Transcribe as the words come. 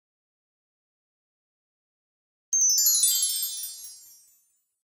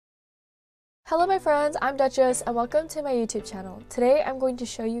Hello my friends, I'm Duchess and welcome to my YouTube channel. Today I'm going to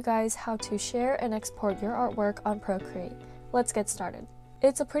show you guys how to share and export your artwork on Procreate. Let's get started.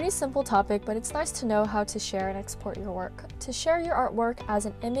 It's a pretty simple topic, but it's nice to know how to share and export your work. To share your artwork as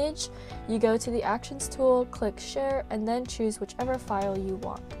an image, you go to the Actions tool, click Share, and then choose whichever file you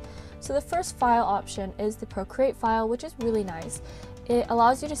want. So the first file option is the Procreate file, which is really nice. It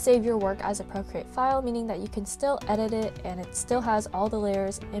allows you to save your work as a Procreate file, meaning that you can still edit it and it still has all the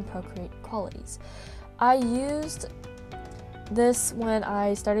layers in Procreate qualities. I used this when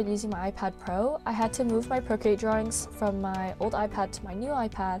I started using my iPad Pro. I had to move my Procreate drawings from my old iPad to my new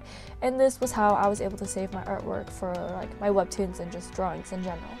iPad, and this was how I was able to save my artwork for like my webtoons and just drawings in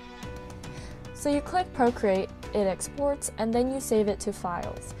general. So you click Procreate, it exports, and then you save it to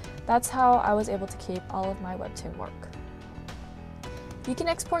files. That's how I was able to keep all of my webtoon work. You can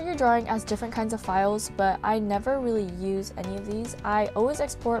export your drawing as different kinds of files, but I never really use any of these. I always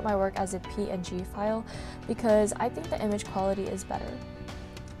export my work as a PNG file because I think the image quality is better.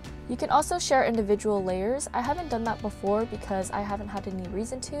 You can also share individual layers. I haven't done that before because I haven't had any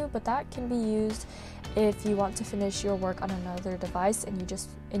reason to, but that can be used if you want to finish your work on another device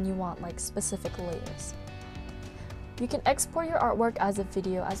and you want like specific layers. You can export your artwork as a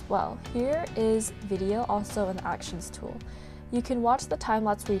video as well. Here is video, also in the Actions tool. You can watch the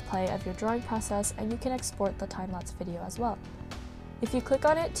time-lapse replay of your drawing process, and you can export the time-lapse video as well. If you click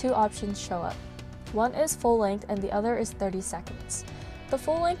on it, two options show up. One is full length and the other is 30 seconds. The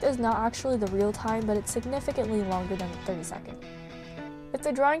full length is not actually the real time, but it's significantly longer than 30 seconds. If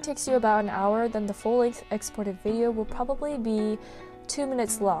the drawing takes you about an hour, then the full-length exported video will probably be 2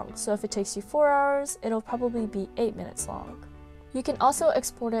 minutes long. So if it takes you 4 hours, it'll probably be 8 minutes long. You can also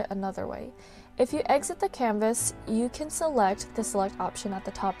export it another way. If you exit the canvas, you can select the select option at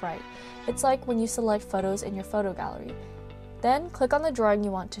the top right. It's like when you select photos in your photo gallery. Then click on the drawing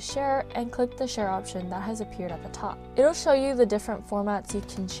you want to share and click the share option that has appeared at the top. It'll show you the different formats you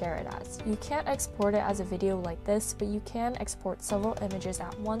can share it as. You can't export it as a video like this, but you can export several images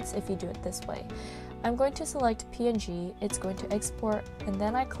at once if you do it this way. I'm going to select PNG, it's going to export, and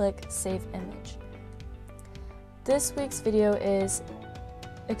then I click Save Image. This week's video is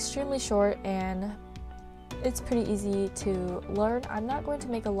extremely short and it's pretty easy to learn. I'm not going to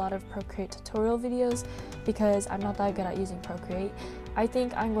make a lot of Procreate tutorial videos because I'm not that good at using Procreate. I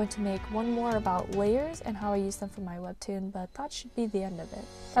think I'm going to make one more about layers and how I use them for my webtoon, but that should be the end of it.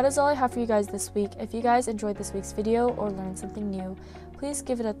 That is all I have for you guys this week. If you guys enjoyed this week's video or learned something new, please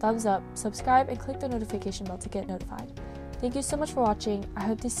give it a thumbs up, subscribe, and click the notification bell to get notified. Thank you so much for watching. I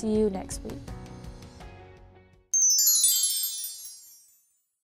hope to see you next week.